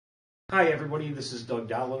Hi everybody, this is Doug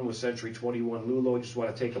Dahlen with Century 21 Lullo. I just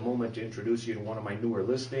want to take a moment to introduce you to one of my newer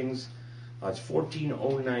listings. It's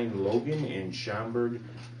 1409 Logan in Schaumburg.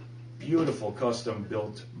 Beautiful custom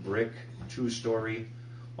built brick, 2-story.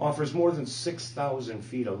 Offers more than 6,000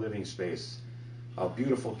 feet of living space. A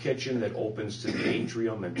beautiful kitchen that opens to the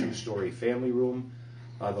atrium and 2-story family room.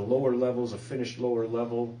 The lower level is a finished lower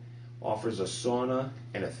level. Offers a sauna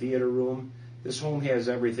and a theater room. This home has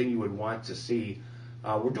everything you would want to see.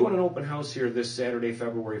 We're doing an open house here this Saturday,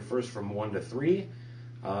 February 1st from 1 to 3.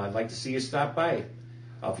 I'd like to see you stop by.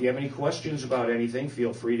 If you have any questions about anything,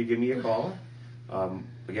 feel free to give me a call.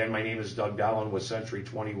 Again, my name is Doug Dahlen with Century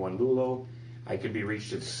 21 Lullo. I can be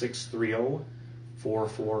reached at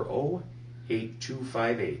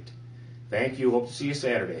 630-440-8258. Thank you. Hope to see you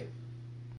Saturday.